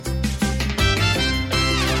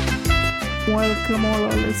welcome all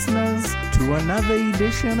our listeners to another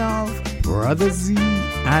edition of Brother Z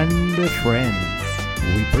and Friends.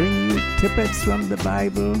 We bring you tidbits from the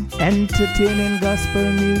Bible, entertaining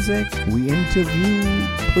gospel music. We interview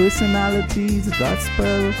personalities,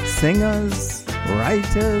 gospel singers,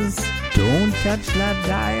 writers. Don't touch that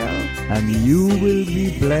dial, and you will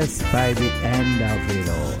be blessed by the end of it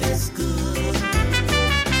all.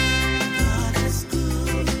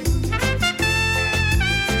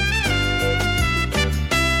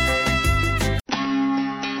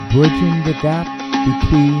 Bridging the gap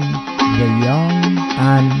between the young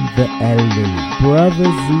and the elderly.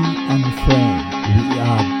 Brother Z and Friends, we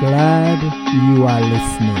are glad you are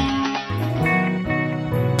listening.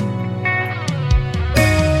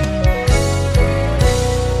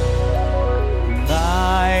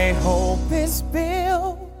 Thy hope is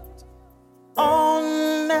built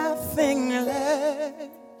on nothing less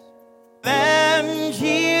than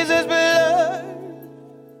Jesus' blood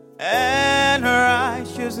and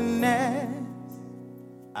righteousness.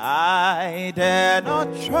 I dare not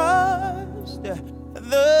trust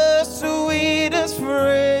the sweetest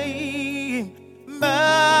frame,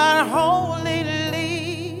 but wholly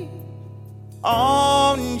lean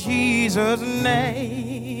on Jesus'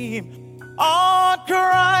 name. On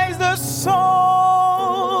Christ the solid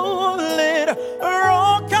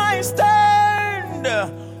rock I stand.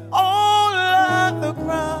 All other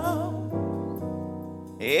ground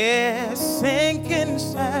is sinking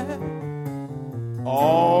sand.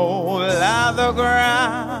 All other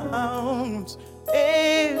ground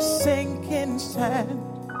is sinking sand.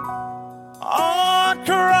 On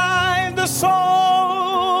Christ the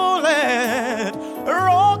solid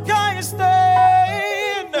rock I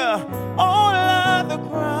stand. All other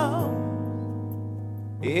ground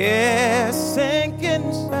is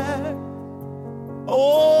sinking sand.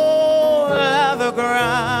 All other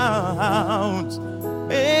ground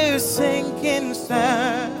is sinking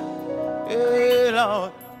sand. Hey,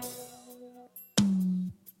 Lord.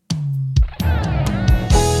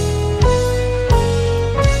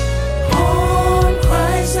 On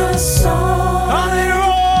Christ the solid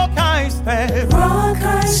rock I stand. Rock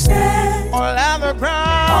I stand. All other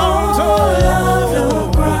ground, all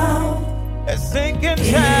other ground is sinking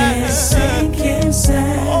sand. Is sinking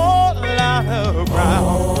sand. All other ground,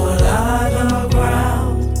 all other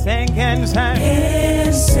ground sinking sand.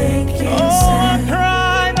 Is sinking sand.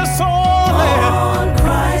 On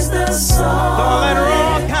Christ the solid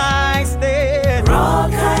rock I stand.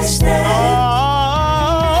 Rock I stand.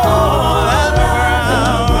 All other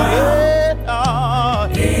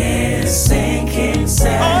ground is sinking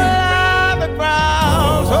sand. All other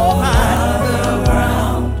ground, all other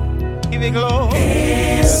ground, give it glory,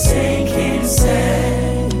 is sinking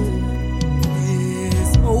sand.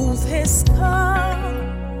 His oath, his covenant,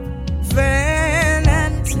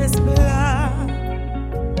 his blood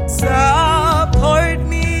support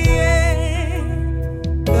me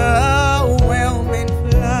in the whelming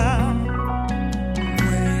flood.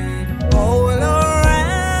 When all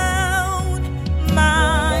around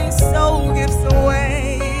my soul gives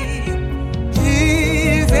away,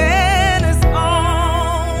 even his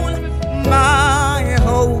own, my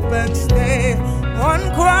hope and stay on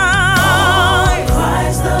Christ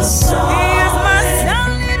the Son. He is my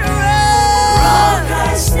solid rock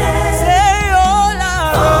I stand. Say all I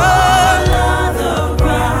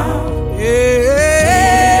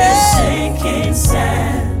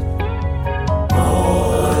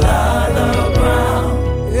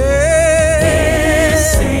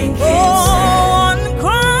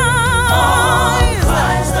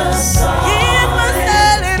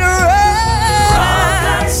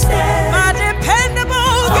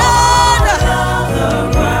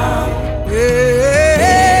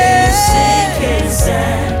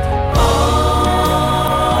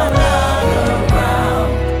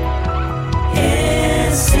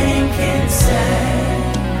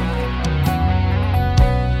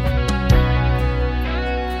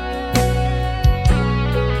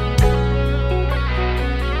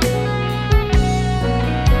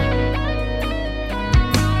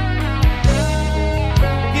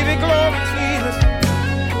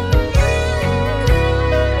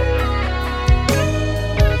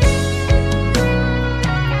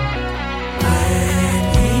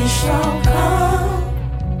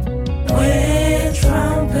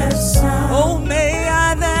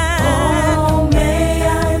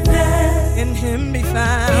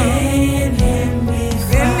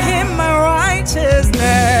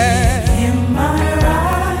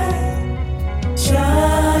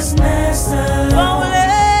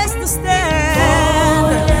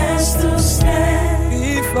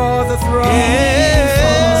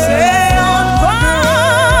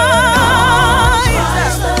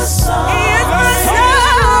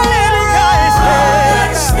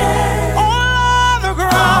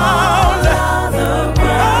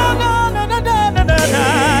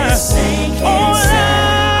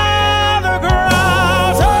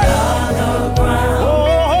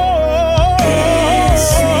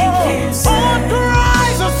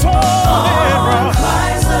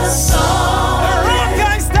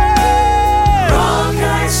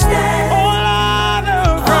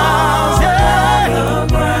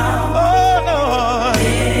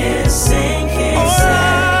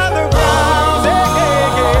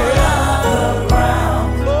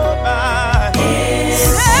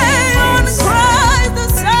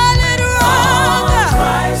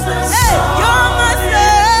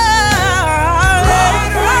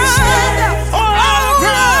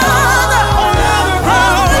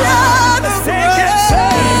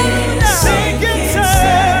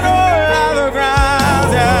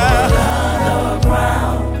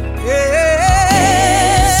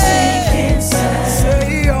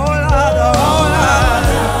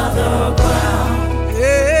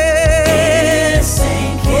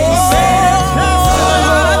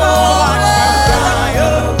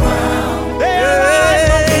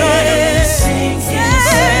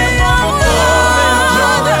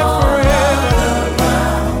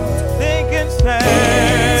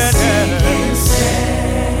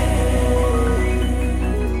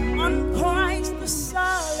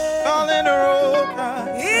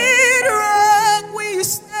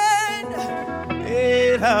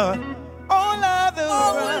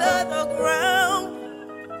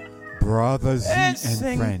Brothers and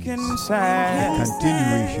friends, a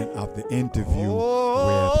continuation of the interview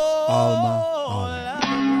with Alma.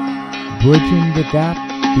 Bridging the gap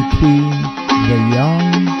between the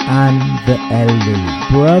young and the elderly.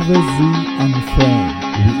 Brother Z and friends,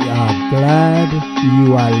 we are glad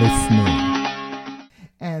you are listening.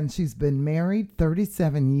 And she's been married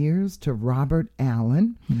 37 years to Robert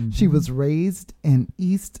Allen. She was raised in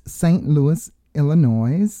East St. Louis,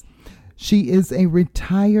 Illinois. She is a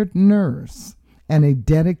retired nurse and a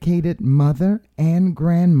dedicated mother and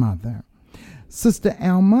grandmother. Sister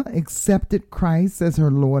Alma accepted Christ as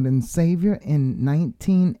her Lord and Savior in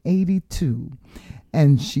 1982,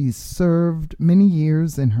 and she served many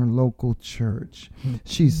years in her local church.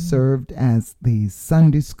 She served as the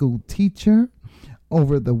Sunday school teacher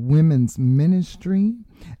over the women's ministry,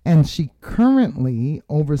 and she currently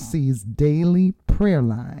oversees daily prayer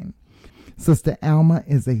line. Sister Alma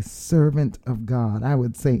is a servant of God. I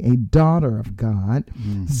would say a daughter of God,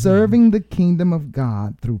 serving the kingdom of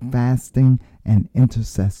God through fasting and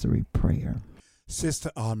intercessory prayer. Sister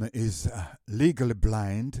Alma is legally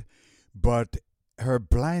blind, but her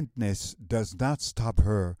blindness does not stop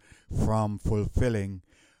her from fulfilling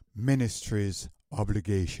ministry's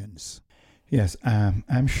obligations. Yes,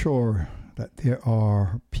 I'm sure that there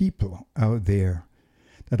are people out there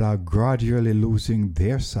that are gradually losing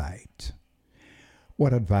their sight.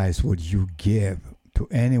 What advice would you give to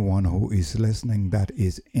anyone who is listening that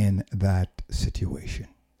is in that situation?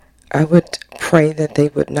 I would pray that they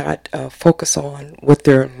would not focus on what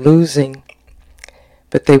they're losing,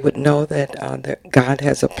 but they would know that God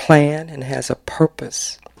has a plan and has a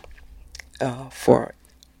purpose for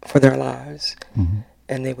their lives.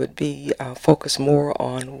 And they would be focused more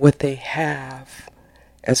on what they have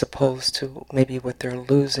as opposed to maybe what they're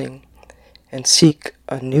losing, and seek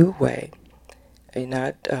a new way. And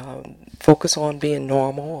not focus on being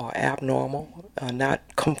normal or abnormal, not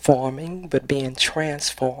conforming, but being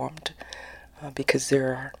transformed, because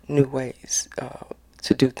there are new ways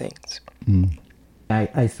to do things.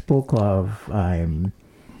 I spoke of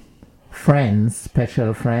friends,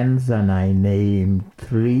 special friends, and I named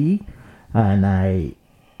 3, and I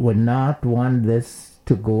would not want this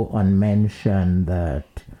to go unmentioned that,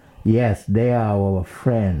 yes, they are our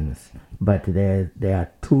friends, but there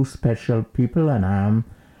are 2 special people, and I'm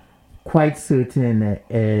quite certain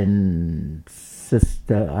in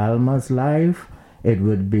Sister Alma's life, it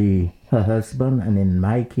would be her husband, and in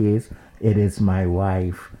my case, it is my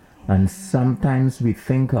wife. And sometimes we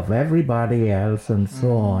think of everybody else and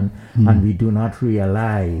so on, and we do not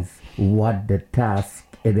realize what the task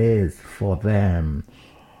it is for them,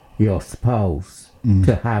 your spouse,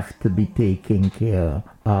 to have to be taken care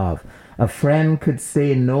of. A friend could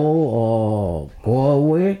say no or go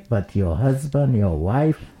away, but your husband, your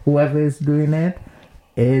wife, whoever is doing it,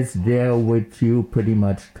 is there with you pretty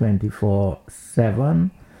much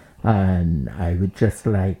 24/7. And I would just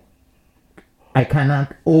I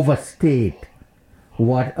cannot overstate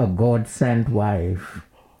what a God-sent wife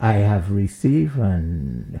I have received,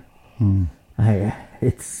 and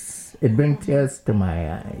it brings tears to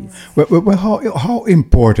my eyes. Well, how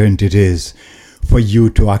important it is for you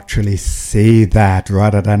to actually say that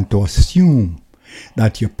rather than to assume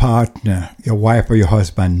that your partner, your wife or your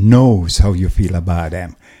husband knows how you feel about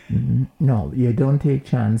them. No, you don't take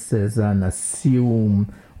chances and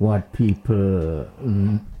assume what people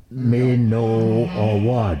may know or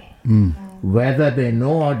what. Whether they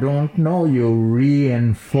know or don't know, you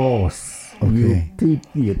reinforce. Okay.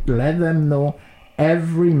 You let them know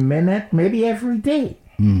every minute, maybe every day.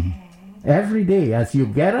 Every day as you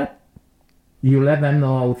get up, you let them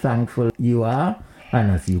know how thankful you are,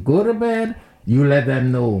 and as you go to bed, you let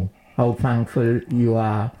them know how thankful you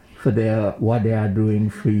are for what they are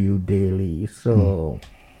doing for you daily. So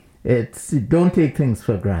don't take things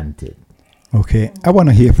for granted. Okay, I want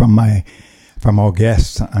to hear from our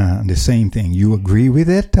guests the same thing. You agree with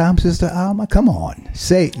it, Sister Alma? Come on,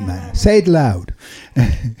 say it, man. Say it loud.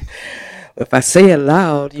 If I say it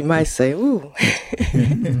loud, you might say, ooh.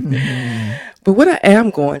 But what I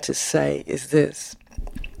am going to say is this.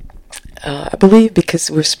 I believe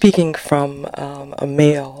because we're speaking from a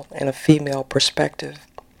male and a female perspective,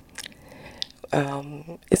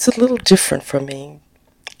 it's a little different for me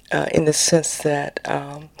in the sense that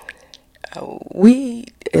we,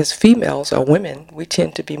 as females or women, we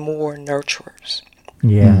tend to be more nurturers.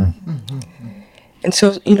 Yeah. And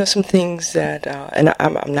so, some things that, and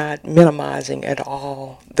I'm not minimizing at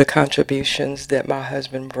all the contributions that my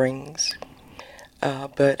husband brings,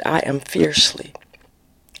 but I am fiercely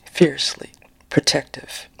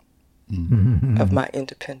protective of my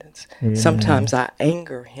independence. Sometimes I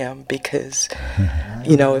anger him because,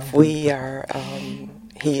 if we are,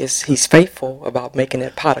 he's faithful about making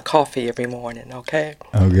that pot of coffee every morning, okay?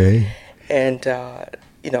 Okay. And,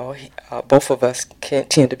 both of us can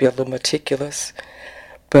tend to be a little meticulous,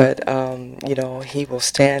 but, he will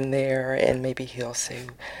stand there and maybe he'll say,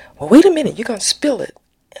 well, wait a minute, you're going to spill it.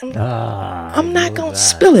 I'm not going to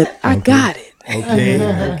spill it. I got it. Okay. I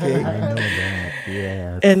know that,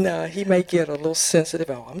 yes. And he may get a little sensitive.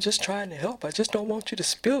 Oh, I'm just trying to help. I just don't want you to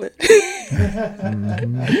spill it.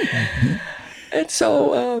 And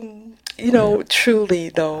so, truly,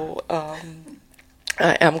 though, I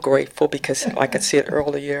am grateful because, like I said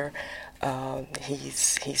earlier,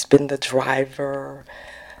 he's been the driver.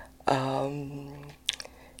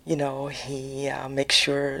 He makes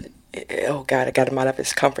sure, oh God, I got him out of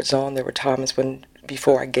his comfort zone. There were times when,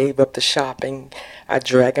 before I gave up the shopping, I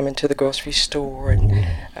drag him into the grocery store and,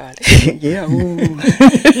 yeah, ooh.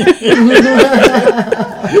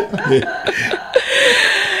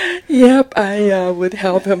 Yep, I would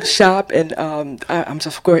help him shop, and I'm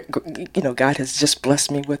just great. God has just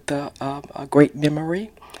blessed me with a great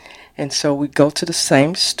memory. And so we go to the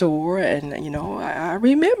same store, and, I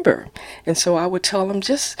remember. And so I would tell him,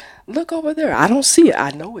 just look over there. I don't see it.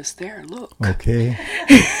 I know it's there. Look. Okay.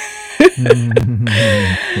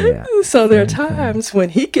 Yeah. So there are times when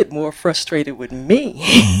he get more frustrated with me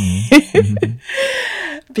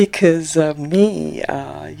because of me,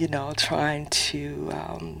 trying to,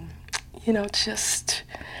 just,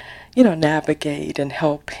 navigate and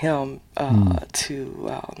help him to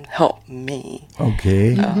help me.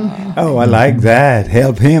 Okay. I like that.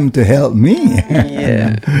 Help him to help me.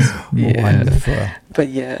 Yes. Wonderful. But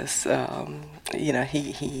yes,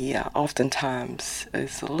 he oftentimes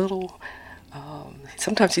is a little,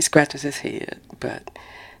 sometimes he scratches his head, but,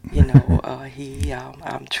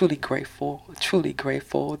 I'm truly grateful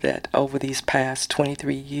that over these past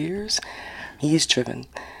 23 years, he's driven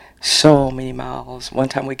so many miles. One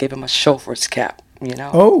time we gave him a chauffeur's cap,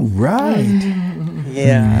 Oh, right.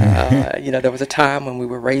 Yeah. There was a time when we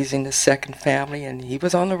were raising the second family, and he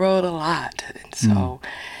was on the road a lot. And so,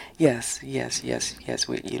 yes, we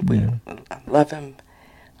love him,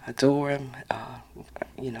 adore him.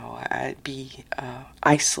 I'd be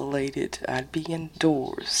isolated. I'd be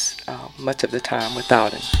indoors much of the time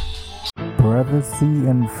without him. Privacy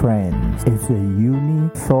and Friends is a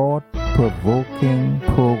unique, thought-provoking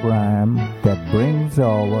program that brings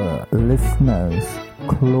our listeners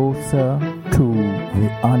closer to the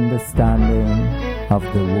understanding of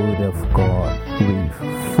the Word of God. We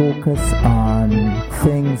focus on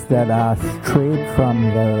things that are straight from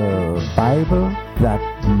the Bible that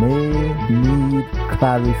may need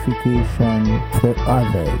clarification to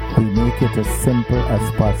others. We make it as simple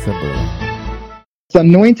as possible.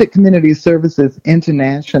 Anointed Community Services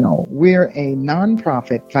International. We're a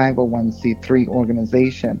nonprofit 501c3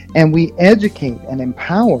 organization, and we educate and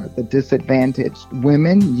empower the disadvantaged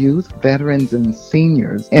women, youth, veterans, and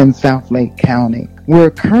seniors in South Lake County.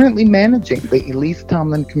 We're currently managing the Elise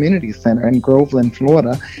Tomlin Community Center in Groveland,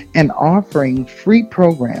 Florida, and offering free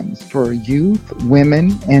programs for youth,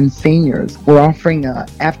 women, and seniors. We're offering an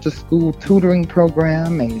after-school tutoring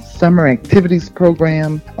program, a summer activities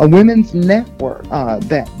program, a women's network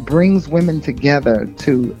that brings women together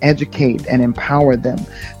to educate and empower them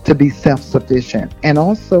to be self-sufficient, and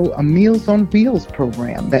also a Meals on Wheels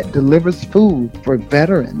program that delivers food for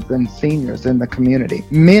veterans and seniors in the community.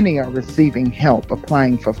 Many are receiving help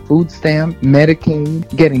applying for food stamp,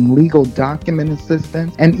 Medicaid, getting legal document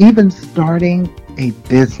assistance, and even starting a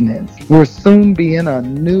business. We'll soon be in a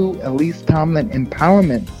new Elise Tomlin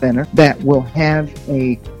Empowerment Center that will have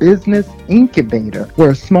a business incubator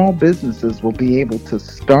where small businesses will be able to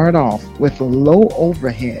start off with a low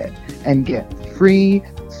overhead and get free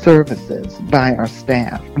services by our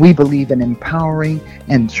staff. We believe in empowering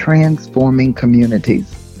and transforming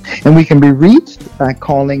communities. And we can be reached by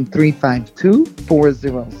calling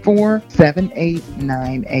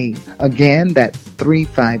 352-404-7898. Again, that's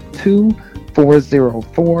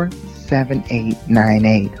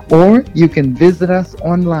 352-404-7898. Or you can visit us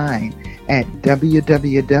online at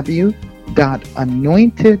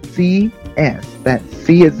www.anointedcs, that's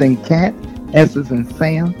C as in cat, S as in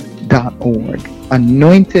Sam, .org.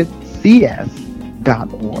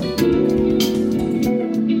 anointedcs.org.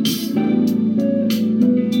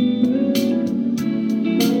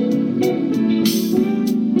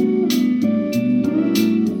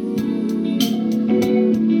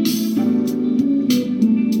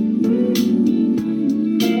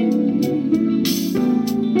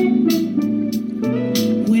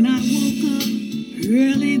 When I woke up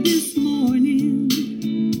early this morning,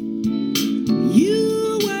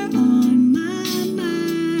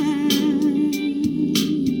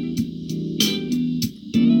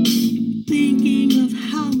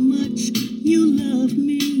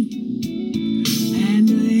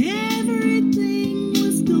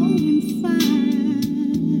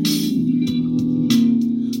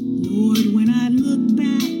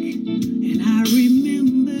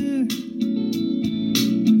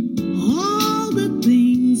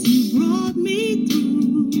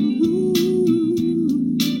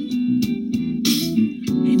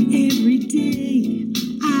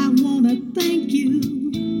 I wanna thank you.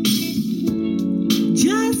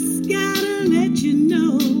 Just gotta let you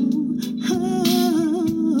know,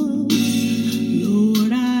 oh,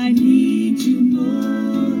 Lord, I need you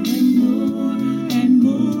more and more and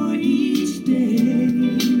more each day.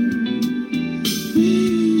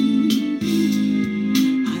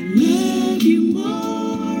 I love you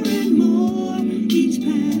more and more each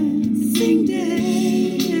passing day.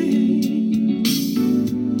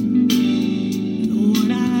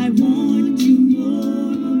 Lord, I want you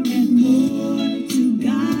more and more to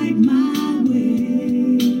guide my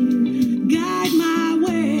way. Guide my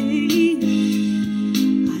way.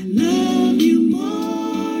 I love you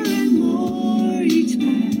more and more each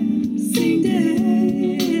passing day.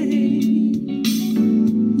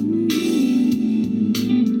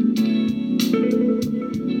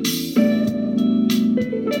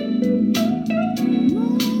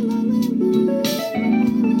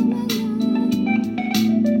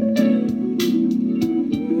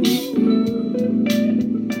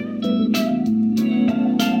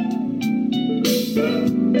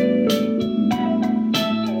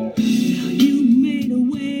 Now you made a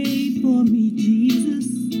way for me, Jesus,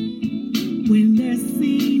 when there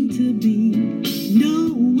seemed to be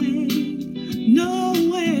no way, no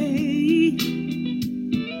way.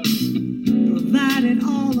 Provided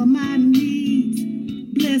all of my needs,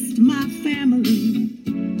 blessed my family,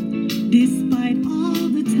 despite all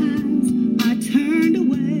the times I turned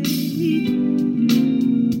away.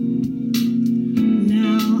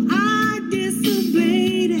 Now I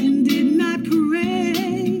disobeyed and did not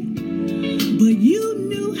pray, but you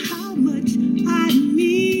knew how much I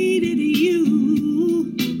needed you.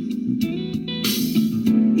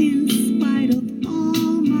 In spite of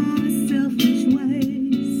all my selfish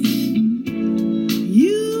ways,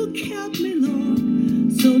 you kept me, Lord.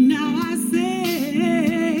 So now I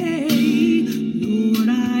say, Lord,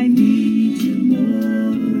 I need you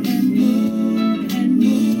more and more and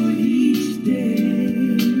more each day.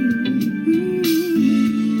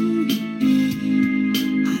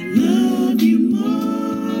 I love you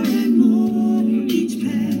more and more each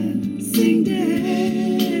passing day.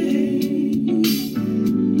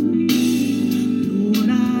 Lord,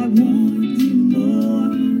 I want you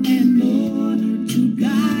more and more to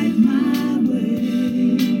guide my way.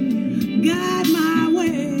 Guide my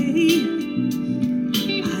way.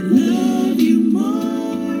 I love you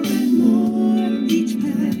more and more each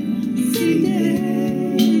passing day.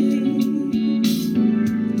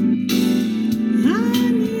 I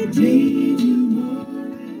need you more.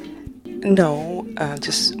 No,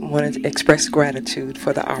 just wanted to express gratitude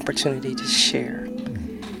for the opportunity to share.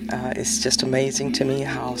 It's just amazing to me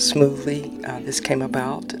how smoothly this came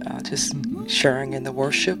about, just sharing in the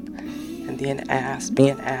worship and being asked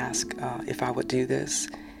if I would do this.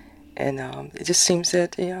 And it just seems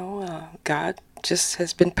that, God just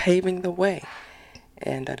has been paving the way.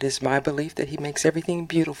 And it is my belief that he makes everything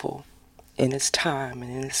beautiful in its time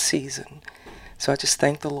and in its season. So I just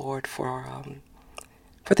thank the Lord for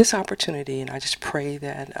this opportunity, and I just pray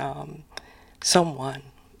that someone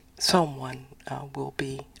will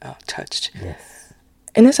be touched. Yes.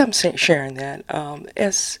 And as I'm sharing that,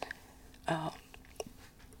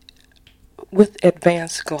 with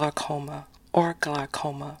advanced glaucoma or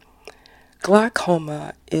glaucoma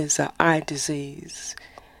is an eye disease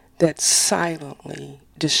that silently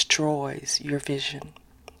destroys your vision.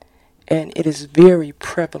 And it is very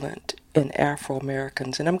prevalent in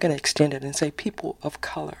Afro-Americans. And I'm going to extend it and say people of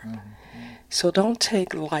color. Mm-hmm. So don't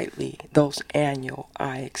take lightly those annual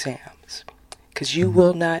eye exams, because you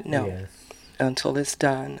will not know until it's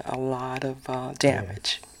done a lot of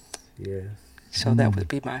damage. Yes. So that would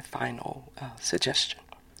be my final suggestion.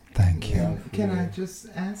 Thank you. Can I just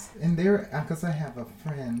ask, and there, because I have a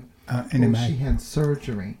friend in who the she had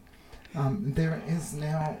surgery. There is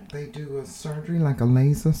now, they do a surgery, like a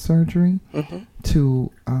laser surgery,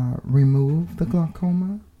 to remove the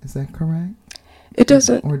glaucoma. Is that correct? It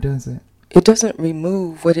doesn't. Or does it? It doesn't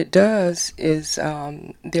remove. What it does is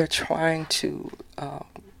they're trying to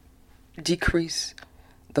decrease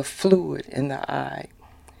the fluid in the eye.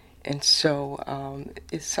 And so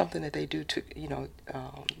it's something that they do to,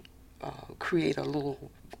 create a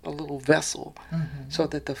little vessel so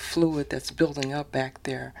that the fluid that's building up back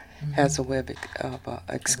there has a way of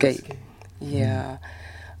escape. Yeah.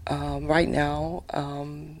 Right now,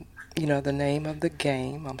 the name of the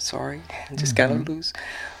game, I'm sorry, I just got to lose.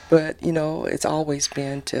 But, it's always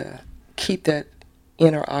been to keep that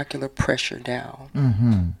interocular pressure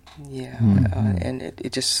down. Yeah, and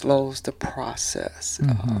it just slows the process.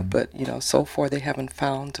 But, so far they haven't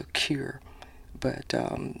found a cure. But,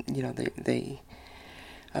 they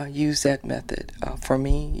use that method. For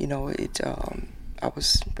me, I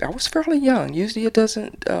was fairly young. Usually, it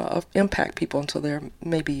doesn't impact people until they're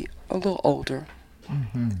maybe a little older.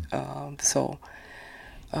 So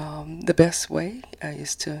the best way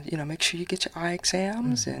is to make sure you get your eye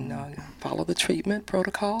exams and follow the treatment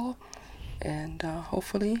protocol, and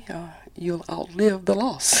hopefully you'll outlive the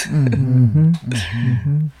loss.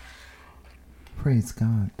 Praise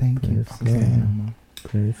God. Thank you, Sister Alma.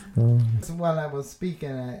 Praise God. So while I was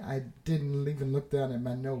speaking, I didn't even look down at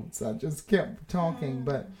my notes. I just kept talking,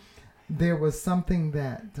 but there was something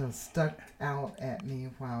that stuck out at me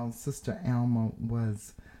while Sister Alma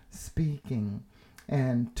was speaking.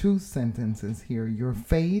 And 2 sentences here. Your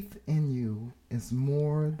faith in you is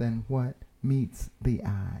more than what meets the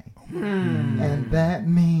eye. And that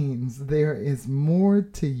means there is more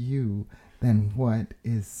to you than what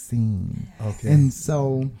is seen. Okay. And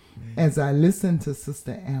so, as I listen to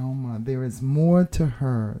Sister Alma, there is more to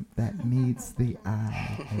her that meets the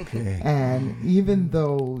eye. Okay. And even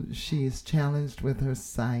though she is challenged with her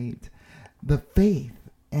sight, the faith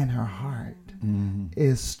in her heart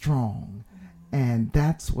is strong. And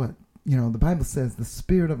that's what, the Bible says the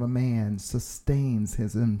spirit of a man sustains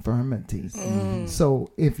his infirmities. So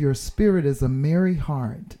if your spirit is a merry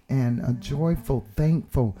heart and a joyful,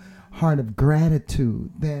 thankful heart of gratitude,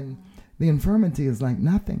 then the infirmity is like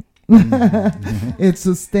nothing. It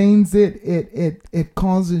sustains it. It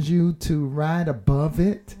causes you to ride above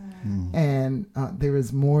it. And there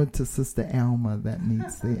is more to Sister Alma that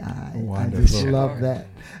meets the eye. Wonderful. I just love that.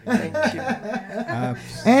 Thank you.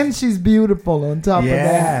 And she's beautiful on top of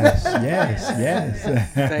that. Yes.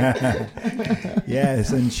 Thank you.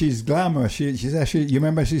 Yes, and she's glamorous. She's actually, you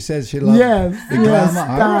remember she says she loves the yes,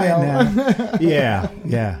 glamour? All right style. now. Yeah.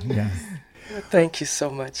 Thank you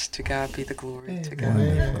so much. To God be the glory. To God.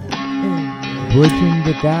 Bridging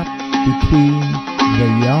the gap between the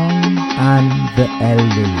young and the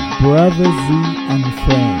elderly. Brother Z and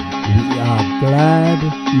friend, we are glad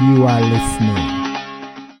you are listening.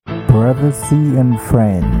 Brother Z and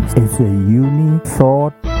Friends is a unique,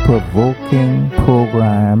 thought-provoking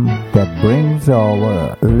program that brings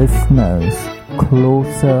our listeners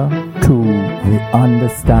closer to the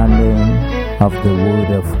understanding of the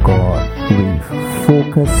Word of God. We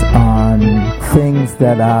focus on things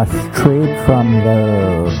that are straight from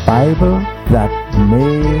the Bible that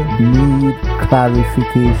may need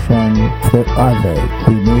clarification to others.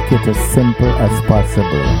 We make it as simple as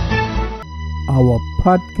possible. Our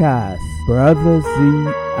podcast, Brother Z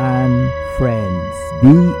and Friends,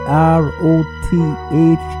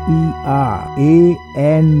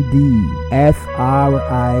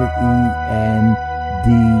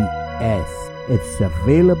 BROTHERANDFRIENDS. It's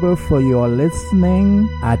available for your listening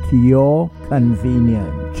at your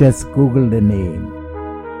convenience. Just Google the name.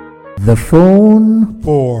 The phone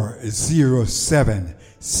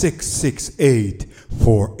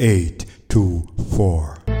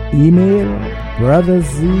 407-668-4824. Email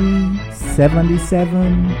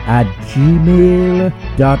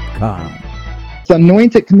brotherz77@gmail.com.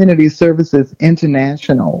 Anointed Community Services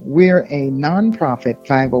International. We're a nonprofit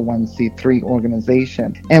 501c3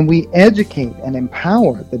 organization, and we educate and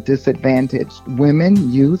empower the disadvantaged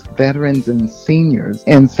women, youth, veterans, and seniors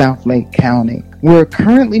in South Lake County. We're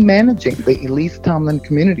currently managing the Elise Tomlin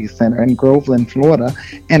Community Center in Groveland, Florida,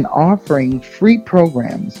 and offering free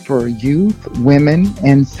programs for youth, women,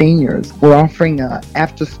 and seniors. We're offering an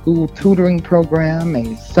after-school tutoring program,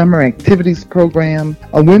 a summer activities program,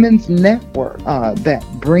 a women's network that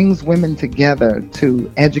brings women together to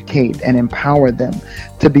educate and empower them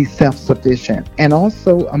to be self-sufficient, and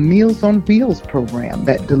also a Meals on Wheels program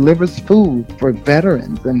that delivers food for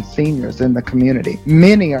veterans and seniors in the community.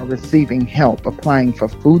 Many are receiving help applying for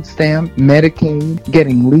food stamp, Medicaid,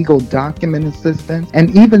 getting legal document assistance, and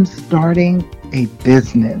even starting a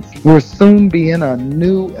business. We'll soon be in a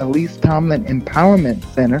new Elise Tomlin Empowerment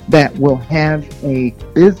Center that will have a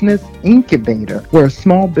business incubator where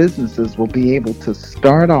small businesses will be able to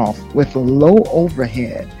start off with a low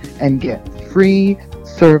overhead and get free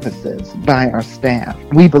services by our staff.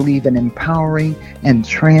 We believe in empowering and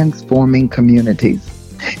transforming communities.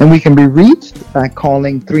 And we can be reached by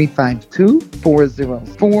calling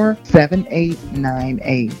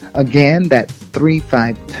 352-404-7898. Again, that's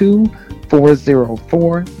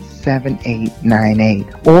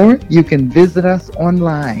 352-404-7898. Or you can visit us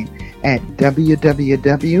online at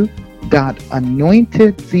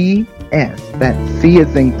www.anointedcs, that's C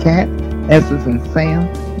as in cat, S as in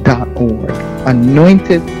Sam.org.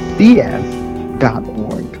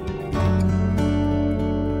 anointedcs.org.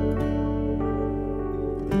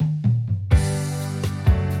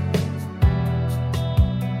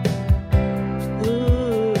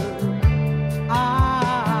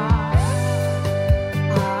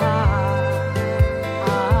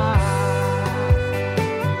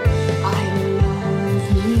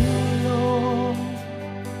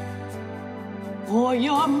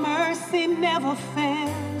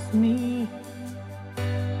 carries me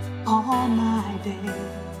all my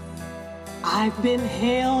days. I've been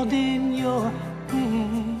held in your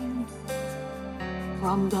hands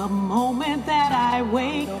from the moment that I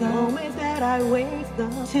wake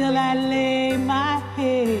up till I lay my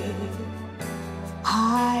head.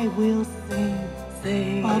 I will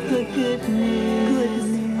sing of the goodness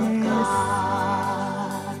of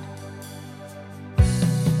God.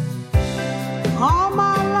 All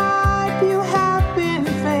my life you have been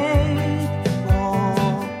faithful.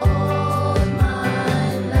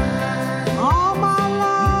 All my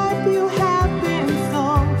life you have been so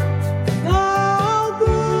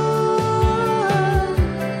good.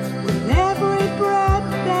 With every breath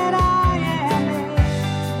that I am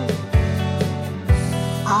able,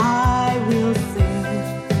 I will sing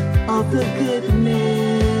of the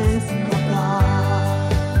goodness of God.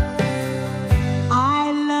 I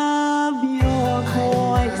love your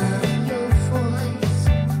voice.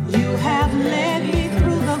 You have led me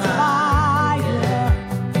through the fire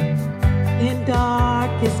in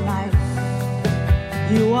darkest night.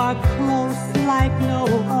 You are close like no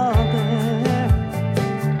other.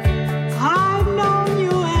 I've known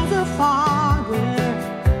you as a father.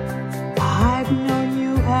 I've known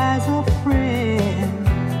you as a friend.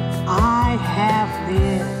 I have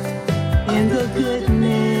lived in the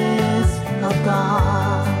goodness of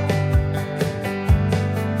God.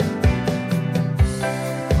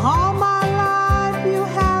 All my life you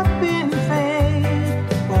have been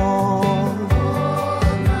faithful.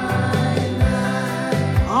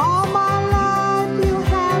 All my life you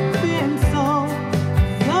have been so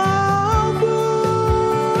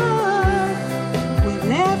good. With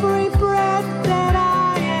every breath that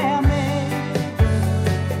I am able,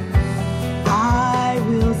 I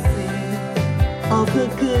will sing of the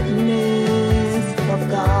goodness of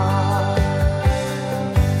God.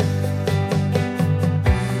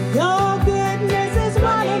 Your goodness is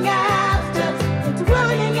running after, it's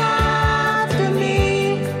running after me.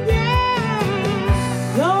 Yeah.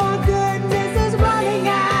 Your goodness is running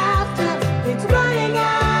after, it's running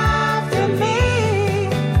after me.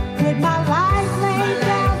 With my life laid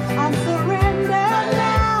down, I'm surrendered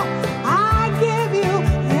now. I give you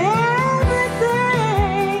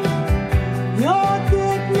everything. Your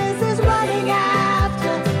goodness is running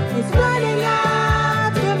after, it's running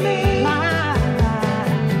after me.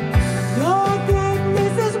 Your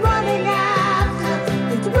goodness is running after,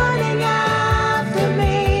 it's running after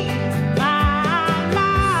me.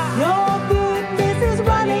 Your goodness is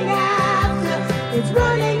running after, it's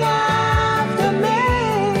running after me.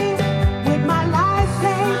 With my life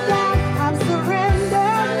laid down, I'm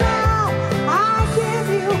surrendered now. I give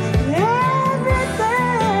you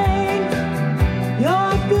everything. Your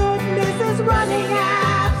goodness is running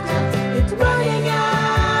after, it's running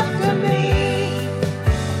after me.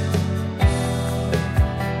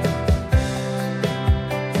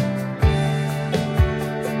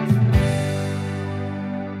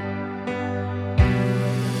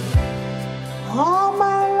 All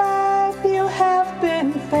my life you have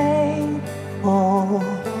been faithful.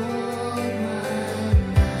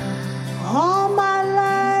 All my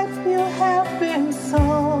life you have been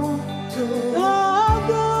so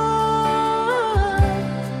good.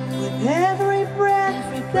 With every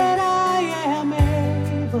breath that I am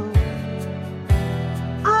able,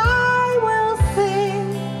 I will sing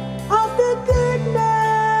of the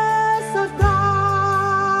goodness of God.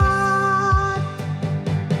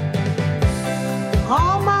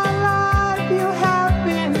 All my life you have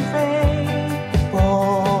been faithful.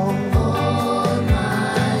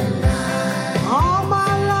 All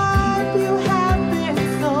my life you have been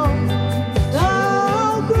so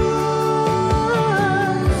good.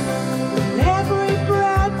 With every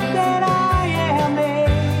breath that I am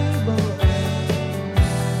able,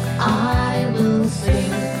 I will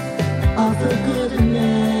sing of the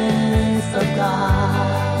goodness of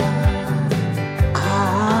God. I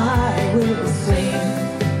will sing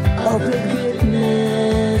of the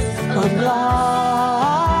goodness of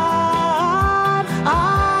God.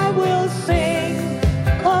 I will sing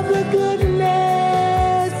of the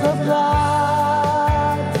goodness of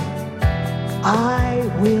God. I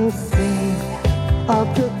will sing of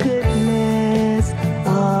the goodness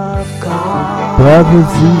of God.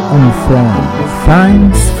 Brothers and friends,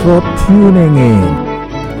 thanks for tuning in.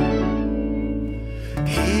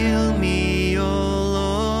 Heal me, O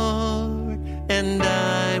Lord, and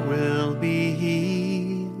I will be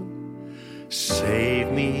healed. Save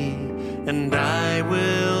me, and I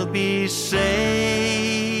will be saved.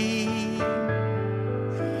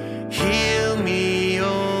 Heal me, O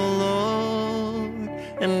Lord,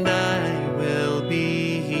 and I will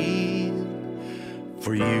be healed.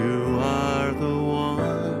 For you are the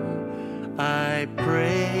one I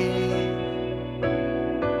pray.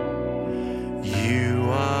 You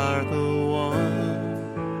are the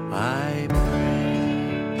one I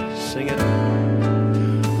pray. Sing it.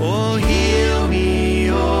 Oh, heal me,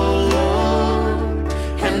 oh Lord,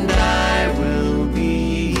 and I will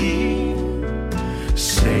be healed.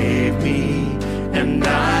 Save me, and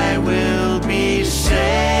I will be saved.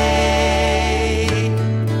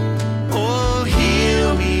 Oh,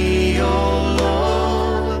 heal me, oh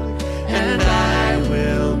Lord, and I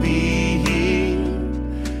will be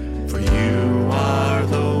healed. For you are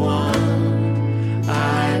the one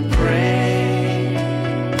I pray.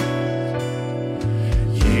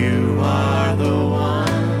 You are the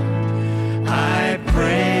one I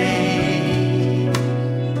pray.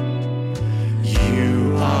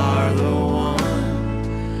 You are the one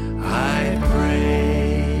I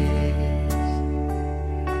pray.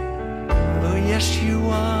 Oh, yes, you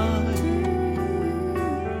are.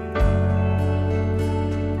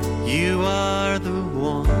 You are the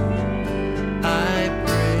one I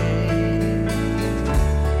pray.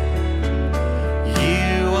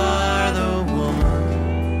 You are the one.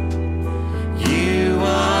 You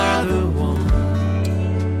are the one.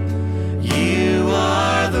 You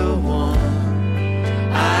are the one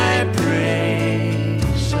I pray.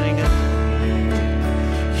 Sing it.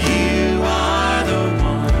 You are the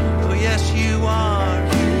one. Oh, yes, you are.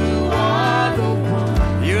 You are the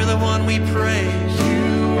one. You're the one we praise.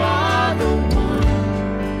 You are the one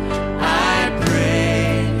I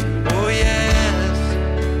pray. Oh, yes.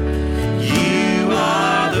 You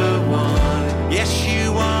are the one. Yes,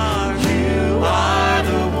 you are. You are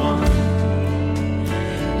the one.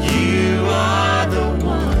 You are the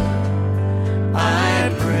one I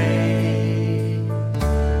pray.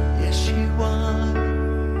 Yes, you are.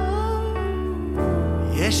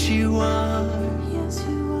 Yes, you are. Yes,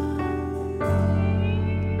 you are.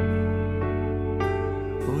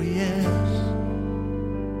 Oh, yes.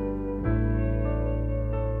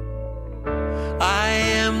 I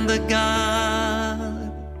am the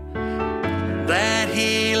God that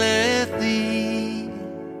healeth thee.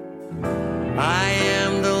 I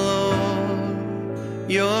am the Lord,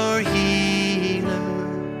 your healer.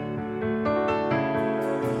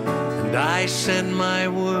 And I sent my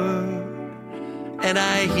word, and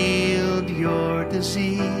I healed your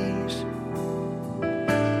disease.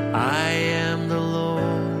 I am the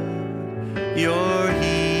Lord, your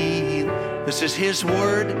healer. This is his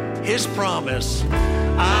word, his promise.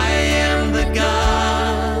 I am the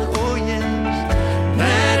God, oh yes,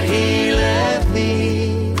 that healeth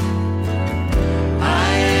thee.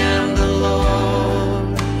 I am the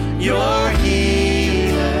Lord, your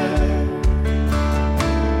healer.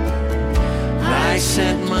 I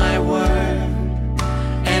sent my word,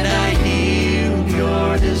 and I healed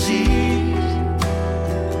your disease.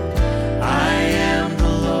 I am the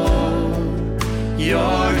Lord,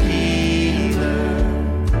 your healer.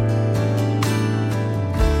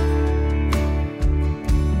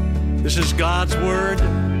 This is God's word,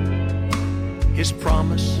 his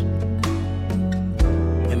promise.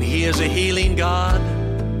 And he is a healing God.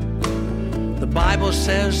 The Bible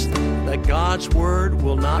says that God's word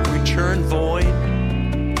will not return void,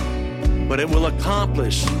 but it will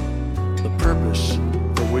accomplish the purpose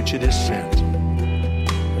for which it is sent.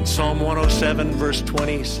 And Psalm 107 verse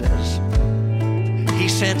 20 says, he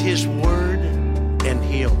sent his word and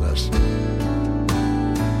healed us.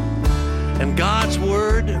 And God's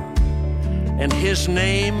word and his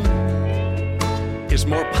name is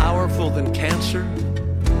more powerful than cancer,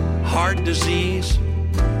 heart disease,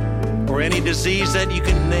 or any disease that you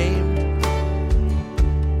can name.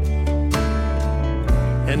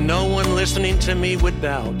 And no one listening to me would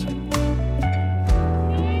doubt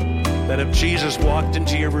that if Jesus walked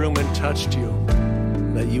into your room and touched you,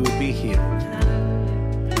 that you would be healed.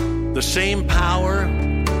 The same power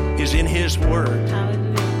is in his word.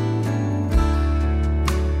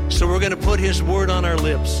 So we're going to put his word on our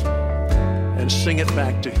lips and sing it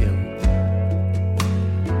back to him.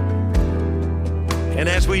 And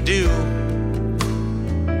as we do,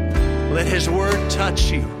 let his word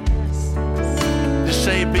touch you. Just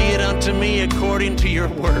say, be it unto me according to your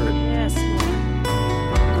word. Yes,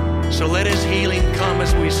 Lord. So let his healing come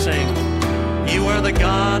as we sing. You are the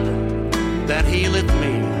God that healeth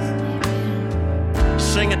me.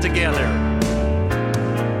 Sing it together.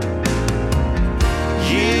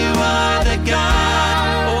 You are the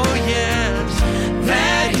God, oh yes,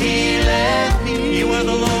 that healeth me. You are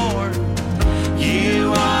the Lord.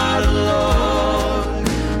 You are the Lord,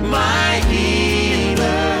 my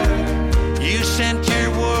healer. You sent your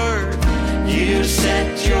word. You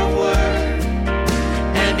sent your word,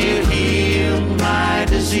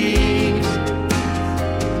 disease.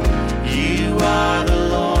 You are the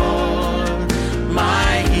Lord,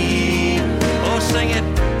 my healer. Oh, sing it.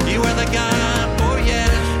 You are the God, oh yes.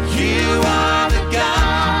 You are the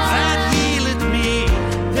God that healeth me.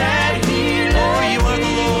 That healeth. Oh, you are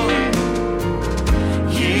the Lord.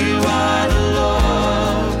 You are the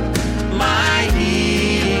Lord, my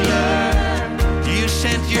healer. You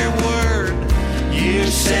sent your word. You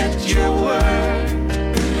sent your word,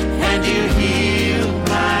 and you healed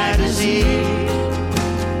my disease.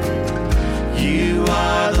 You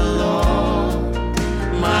are the Lord,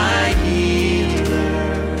 my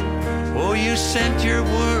healer. Oh, you sent your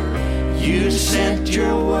word. You sent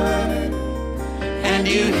your word, and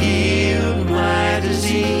you healed my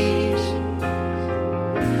disease.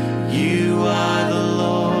 You are the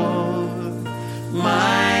Lord,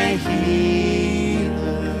 my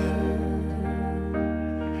healer.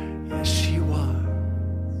 Yes, you are.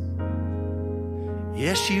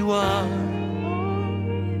 Yes, you are.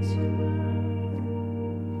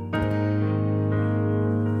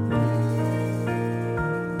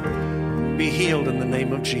 Be healed in the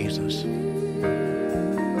name of Jesus.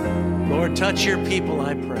 Lord, touch your people,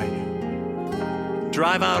 I pray.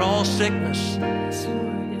 Drive out all sickness,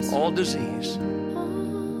 all disease.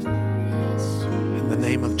 In the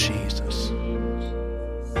name of Jesus.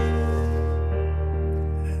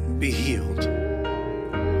 Be healed.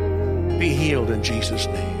 Be healed in Jesus'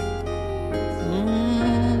 name.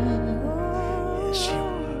 Yes, you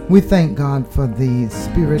are. We thank God for the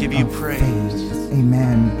spirit Give you of praise. faith.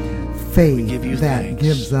 Amen. Faith give you that thanks.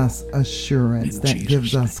 gives us assurance, In that Jesus'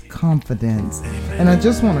 gives us confidence. And I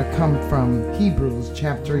just want to come from Hebrews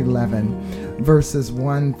chapter 11, verses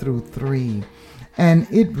 1 through 3. And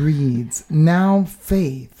it reads, "Now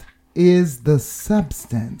faith is the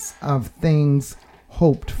substance of things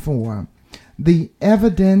hoped for, the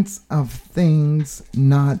evidence of things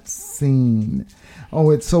not seen." Oh,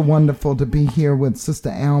 it's so wonderful to be here with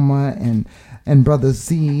Sister Alma and Brother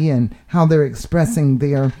Z, and how they're expressing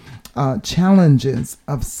their challenges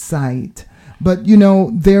of sight. But you know,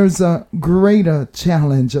 there's a greater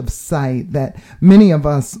challenge of sight that many of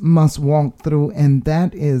us must walk through, and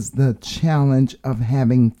that is the challenge of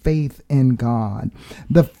having faith in God.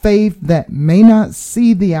 The faith that may not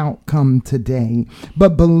see the outcome today,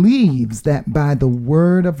 but believes that by the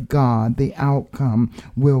word of God, the outcome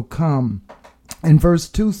will come. And verse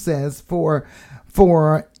 2 says, for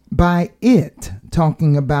by it,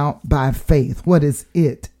 talking about by faith. What is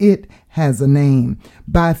it? It has a name.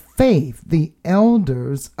 By faith, the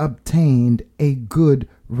elders obtained a good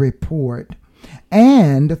report.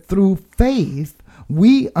 And through faith,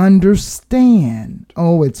 we understand.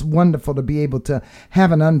 Oh, it's wonderful to be able to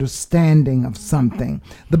have an understanding of something.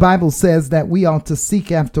 The Bible says that we ought to seek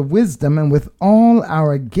after wisdom, and with all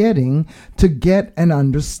our getting, to get an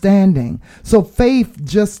understanding. So faith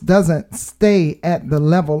just doesn't stay at the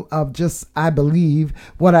level of just, I believe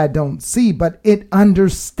what I don't see, but it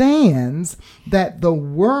understands that the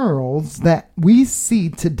worlds that we see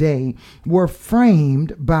today were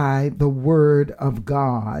framed by the Word of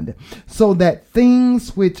God, so that things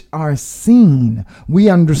which are seen, we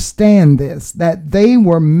understand this, that they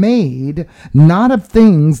were made not of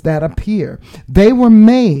things that appear. They were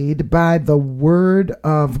made by the Word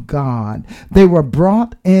of God. They were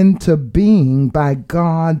brought into being by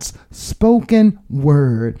God's spoken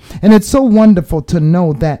word. And it's so wonderful to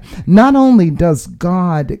know that not only does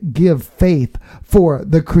God give faith for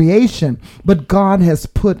the creation, but God has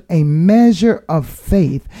put a measure of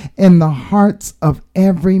faith in the hearts of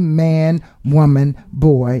every man, woman,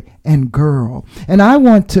 boy, and girl. And I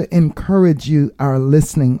want to encourage you, our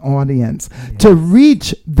listening audience, to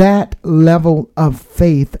reach that level of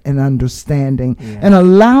faith and understanding, and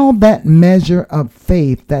allow that measure of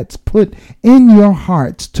faith that's put in your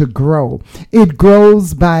hearts to grow. It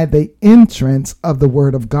grows by the entrance of the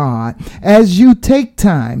Word of God. As you take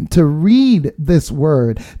time to read this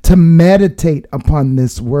Word, to meditate upon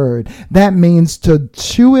this Word, that means to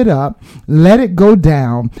chew it up, let it go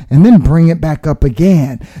down, and then bring it back up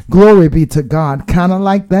again. Glory be to God. Kind of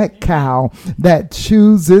like that cow that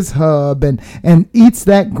chews his hub and eats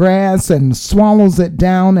that grass and swallows it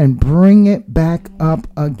down and bring it back up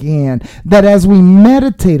again. That as we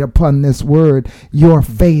meditate upon this word, your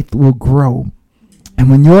faith will grow. And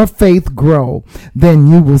when your faith grow, then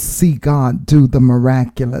you will see God do the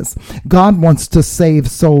miraculous. God wants to save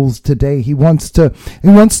souls today. He wants to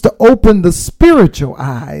open the spiritual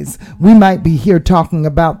eyes. We might be here talking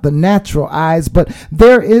about the natural eyes, but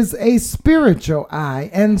there is a spiritual eye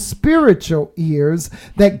and spiritual ears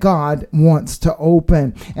that God wants to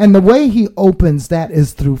open. And the way he opens that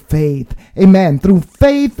is through faith. Amen. Through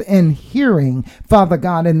faith and hearing, Father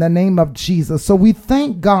God, in the name of Jesus. So we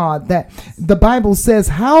thank God that the Bible says,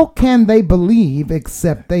 how can they believe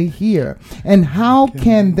except they hear? And how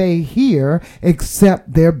can they hear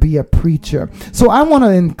except there be a preacher? So I want to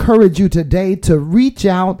encourage you today to reach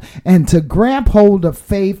out and to grab hold of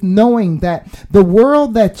faith, knowing that the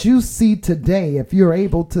world that you see today, if you're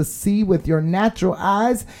able to see with your natural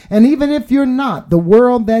eyes, and even if you're not, the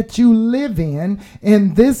world that you live in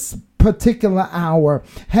this particular hour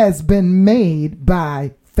has been made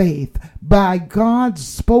by faith, by God's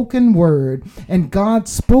spoken word. And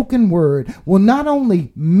God's spoken word will not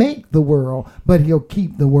only make the world, but he'll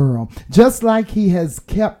keep the world. Just like he has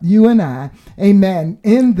kept you and I, amen,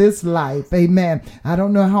 in this life, amen. I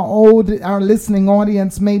don't know how old our listening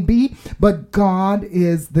audience may be, but God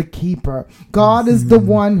is the keeper. God is the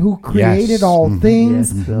one who created all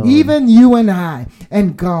things, even you and I.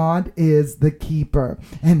 And God is the keeper.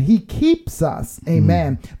 And he keeps us,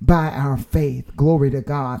 amen, by our faith. Glory to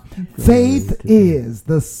God. Faith is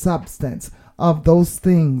the substance of those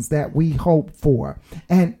things that we hope for,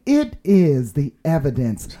 and it is the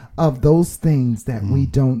evidence of those things that we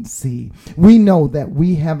don't see. We know that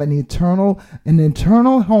we have an eternal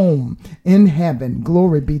home in heaven,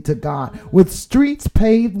 glory be to God, with streets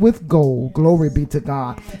paved with gold, glory be to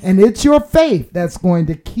God. And it's your faith that's going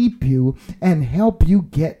to keep you and help you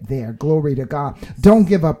get there, glory to God. Don't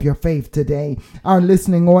give up your faith today. Our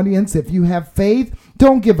listening audience, if you have faith,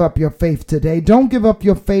 don't give up your faith today. Don't give up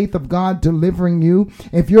your faith of God delivering you.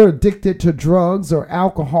 If you're addicted to drugs or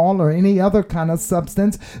alcohol or any other kind of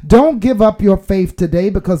substance, don't give up your faith today,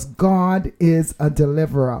 because God is a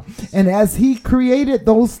deliverer. And as he created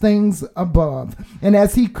those things above, and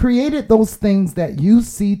as he created those things that you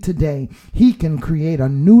see today, he can create a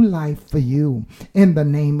new life for you in the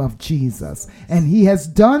name of Jesus. And he has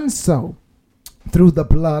done so through the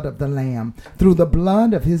blood of the Lamb, through the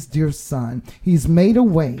blood of his dear Son. He's made a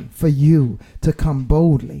way for you to come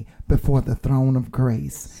boldly before the throne of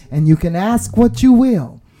grace. And you can ask what you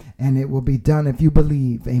will, and it will be done if you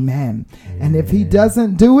believe. Amen. And if he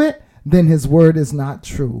doesn't do it, then his word is not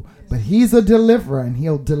true. But he's a deliverer, and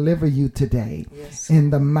he'll deliver you today in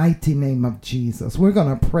the mighty name of Jesus. We're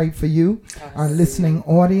going to pray for you, our listening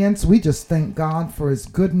audience. We just thank God for his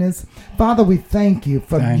goodness. Father, we thank you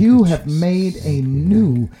for you have made a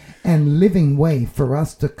new and living way for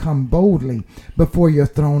us to come boldly before your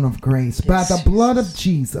throne of grace. By the blood of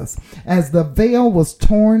Jesus, as the veil was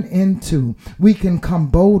torn into, we can come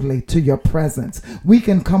boldly to your presence. We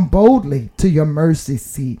can come boldly to your mercy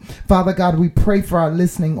seat. Father God, we pray for our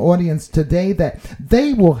listening audience today that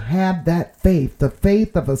they will have that faith, the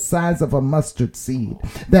faith of a size of a mustard seed,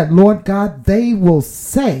 that Lord God, they will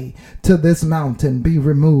say to this mountain, be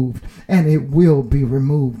removed, and it will be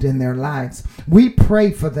removed in their lives. We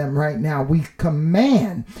pray for them right now. We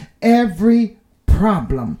command every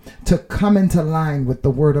problem to come into line with the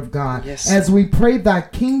word of God. As we pray, thy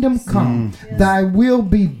kingdom come, thy will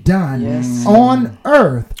be done on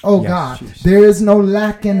earth, God. There is no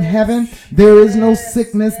lack in heaven. There is no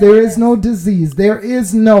sickness. There is no disease. There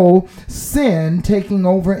is no sin taking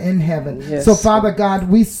over in heaven. So Father God,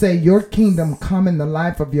 we say your kingdom come in the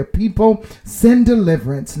life of your people. Send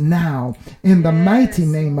deliverance now in the mighty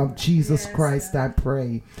name of Jesus Christ, I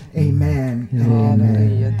pray. Amen.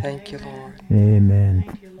 Hallelujah. Thank you, Lord. Amen.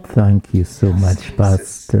 Thank you so much,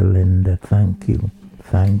 Pastor Linda. Thank you.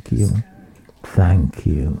 Thank you. Thank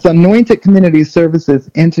you. It's Anointed Community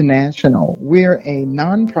Services International. We're a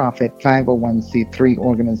nonprofit 501c3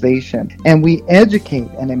 organization, and we educate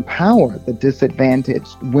and empower the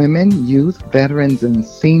disadvantaged women, youth, veterans, and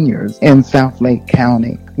seniors in South Lake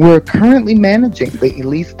County. We're currently managing the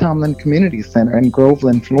Elise Tomlin Community Center in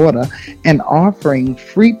Groveland, Florida, and offering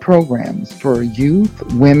free programs for youth,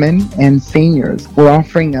 women, and seniors. We're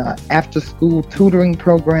offering an after-school tutoring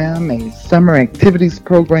program, a summer activities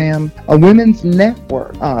program, a women's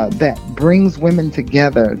network that brings women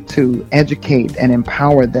together to educate and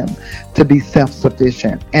empower them to be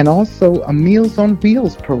self-sufficient, and also a Meals on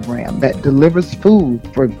Wheels program that delivers food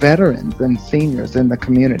for veterans and seniors in the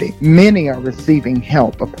community. Many are receiving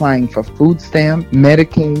help applying for food stamp,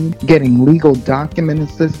 Medicaid, getting legal document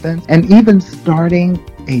assistance, and even starting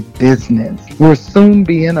a business. We'll soon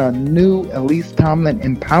be in a new Elise Tomlin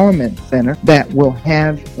Empowerment Center that will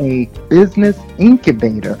have a business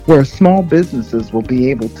incubator where small businesses will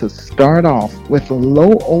be able to start off with a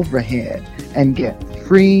low overhead and get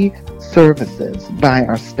free services by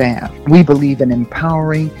our staff. We believe in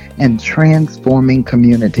empowering and transforming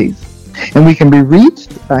communities. And we can be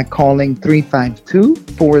reached by calling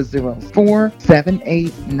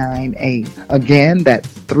 352-404-7898. Again, that's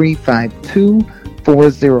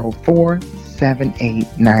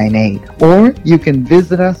 352-404-7898. Or you can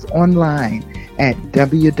visit us online at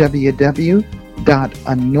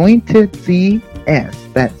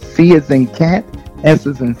www.anointedcs, that's C as in cat, S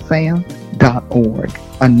as in Sam, .org.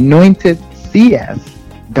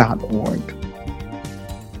 anointedcs.org.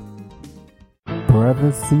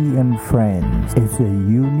 Privacy and Friends is a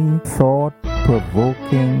unique,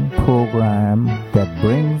 thought-provoking program that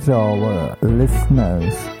brings our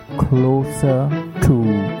listeners closer to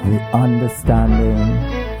the understanding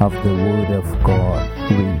of the Word of God.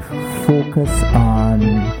 We focus on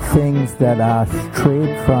things that are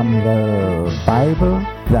straight from the Bible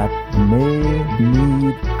that may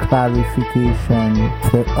need clarification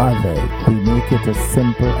to others. We make it as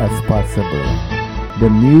simple as possible. The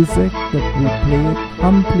music that we play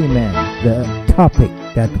complements the topic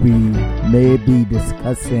that we may be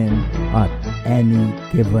discussing at any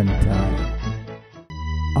given time.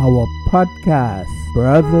 Our podcast,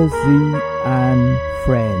 Brother Z and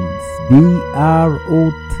Friends,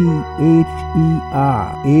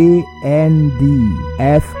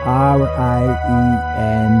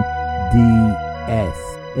 BROTHERANDFRIENDS.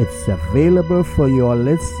 It's available for your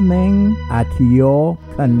listening at your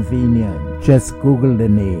convenience. Just Google the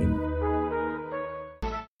name.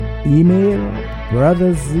 Email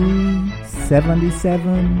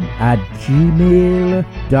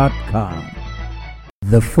brotherz77@gmail.com.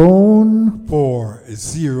 The phone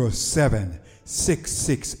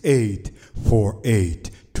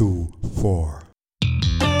 407-668-4824.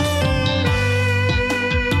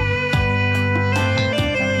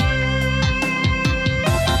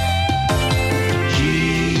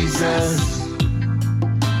 Jesus,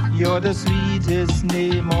 you're the sweetest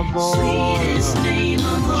name of all. Sweetest name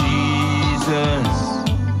of all. Jesus,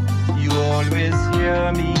 you always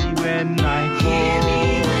hear me when I call.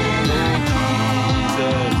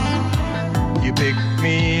 Jesus, you pick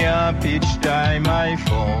me up each time I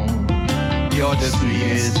fall. You're the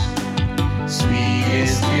sweetest,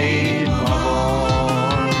 sweetest name of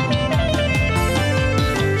all.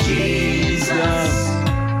 Jesus,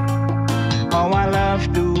 how I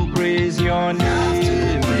love to praise your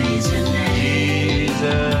name.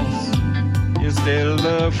 Jesus, you're still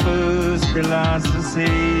the first, the last, the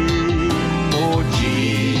same. Oh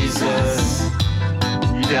Jesus,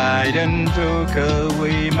 you died and took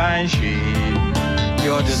away my shame.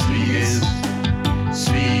 You're the sweetest,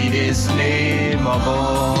 sweetest name of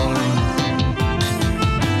all.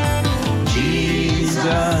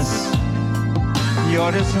 Jesus,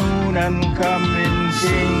 you're the soon and coming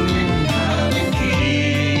King.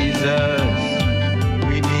 Jesus,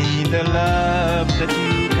 we need the love that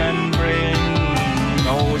you can bring.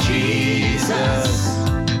 Oh Jesus,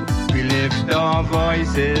 we lift our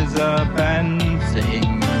voices up and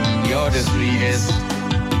sing. You're the sweetest,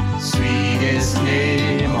 sweetest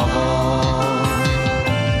name of all.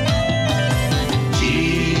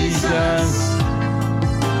 Jesus,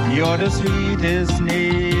 you're the sweetest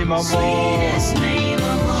name of all.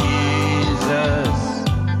 Jesus,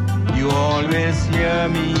 you always hear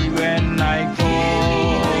me when I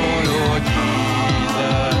call. Oh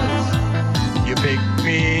Jesus, you pick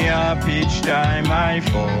me up each time I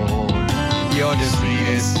fall. You're the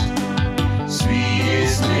sweetest,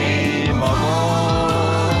 sweetest name of all.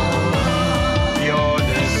 You're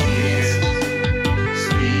the sweetest,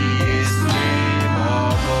 sweetest name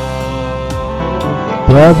of all.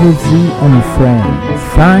 Brother Z and Friends,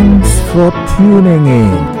 thanks for tuning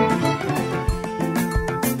in.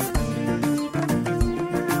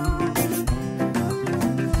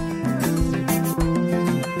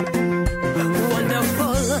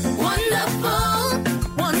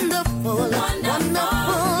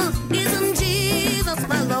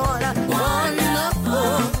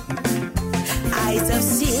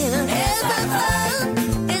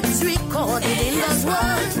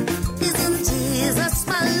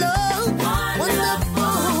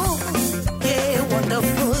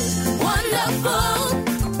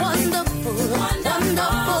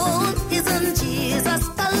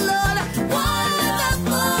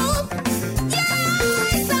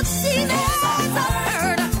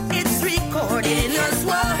 It's recorded in your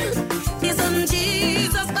sword.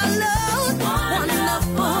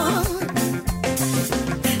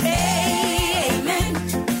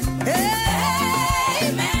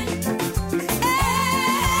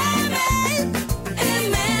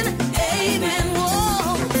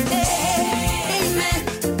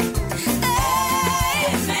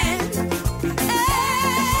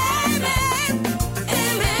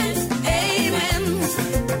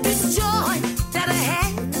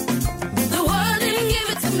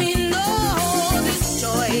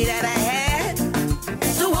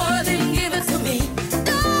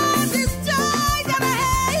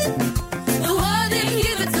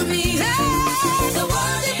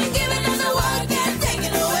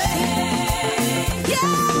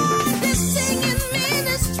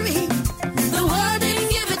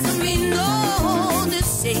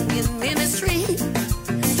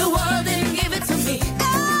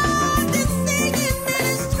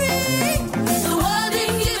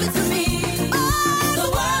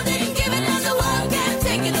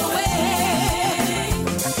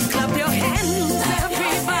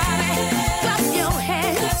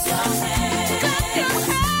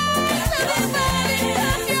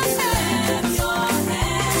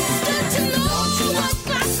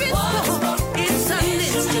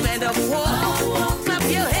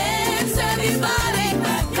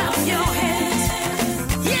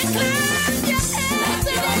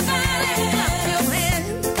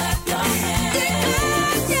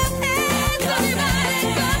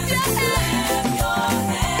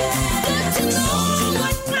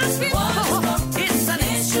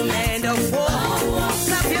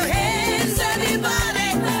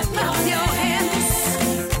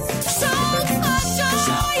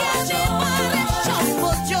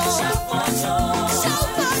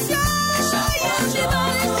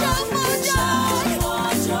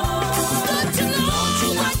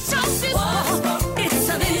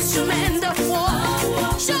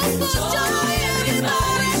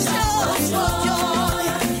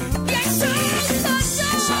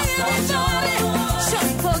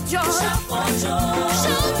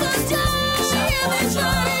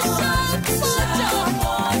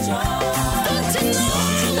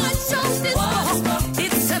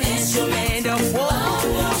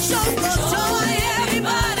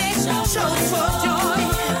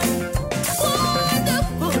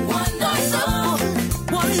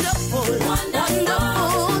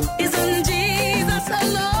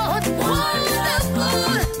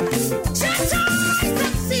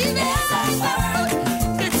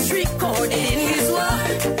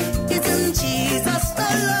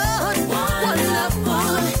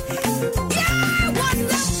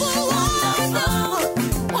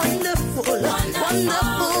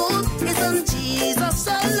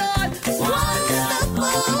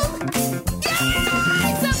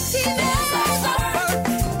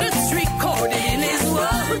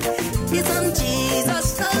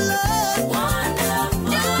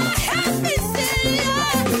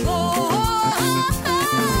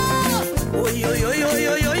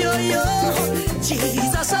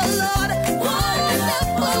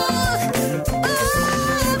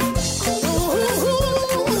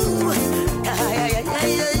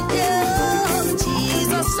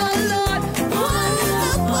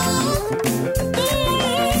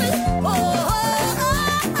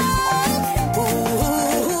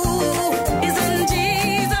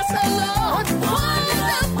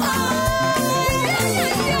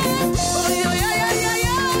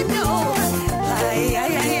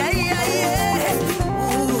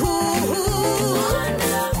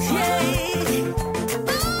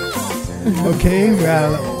 Okay,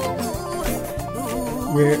 well,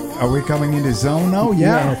 are we coming in the zone now?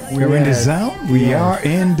 Yeah, Yes, we're in the yes, zone. We yes. are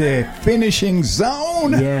in the finishing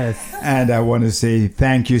zone. Yes. And I want to say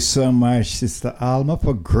thank you so much, Sister Alma,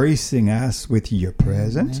 for gracing us with your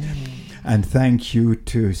presence. And thank you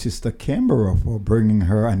to Sister Kimbrough for bringing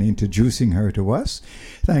her and introducing her to us.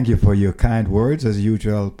 Thank you for your kind words, as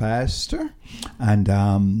usual, Pastor. And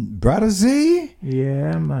Brother Z.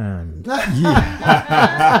 Yeah, man.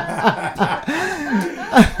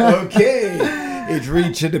 Okay. It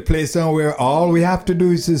reached the place now where all we have to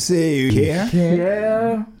do is to say, care.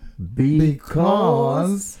 Care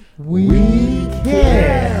because we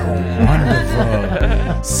care.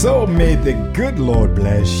 Wonderful. So may the good Lord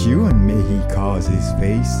bless you, and may he cause his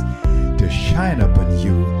face to shine upon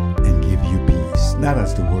you and give you peace. Not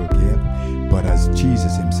as the world give, but as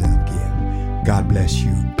Jesus himself gave. God bless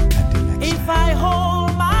you. Until next time. If I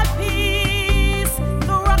hold my peace,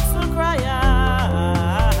 the rocks will cry out.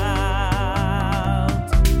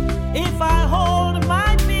 If I hold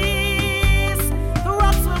my peace, the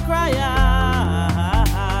rocks will cry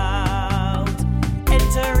out.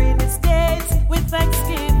 Entering his gates with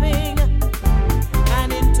thanksgiving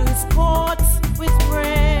and into his courts with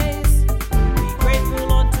praise. Be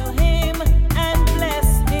grateful unto him and bless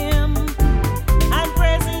him and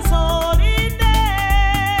praise his holy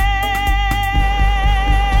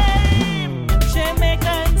name.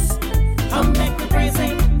 Jamaicans, come back to praise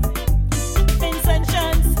him.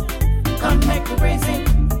 Vincentians, come back to praise him.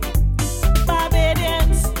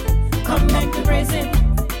 Barbadians, come back to praise him.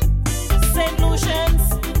 St. Lucians,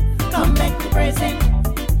 come back to praise him.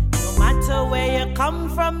 No matter where you come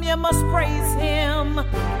from, you must praise him.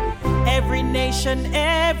 Every nation,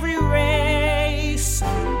 every race,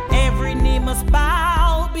 every knee must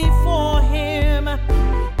bow before him.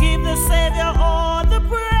 Give the Savior all the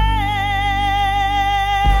praise.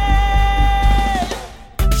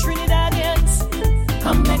 Trinidadians,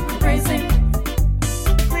 come back to praise him.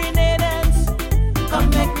 Grenadians, come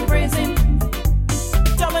back to praise him.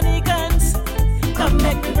 Dominicans, come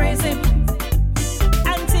back to praise him.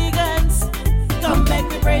 Antigans, come back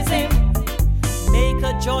to praise him. Make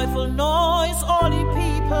a joyful noise, all ye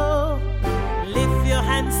people. Lift your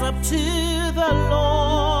hands up to the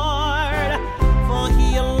Lord, for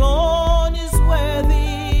he alone is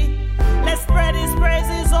worthy. Let's spread his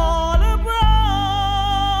praises all abroad.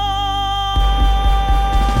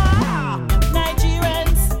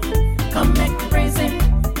 Nigerians, come back to praise him.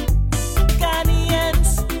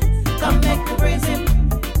 Ghanaians, come back to praise him.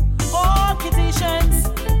 All Kittians,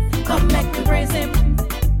 come back to praise him.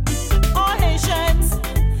 All Haitians,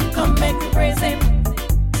 come back to praise him.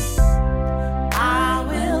 I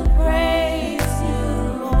will praise you,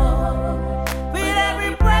 Lord, with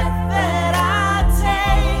every breath that I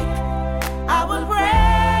take. I will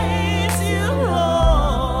praise you,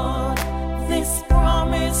 Lord, this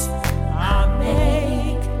promise I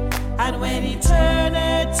make. And when eternity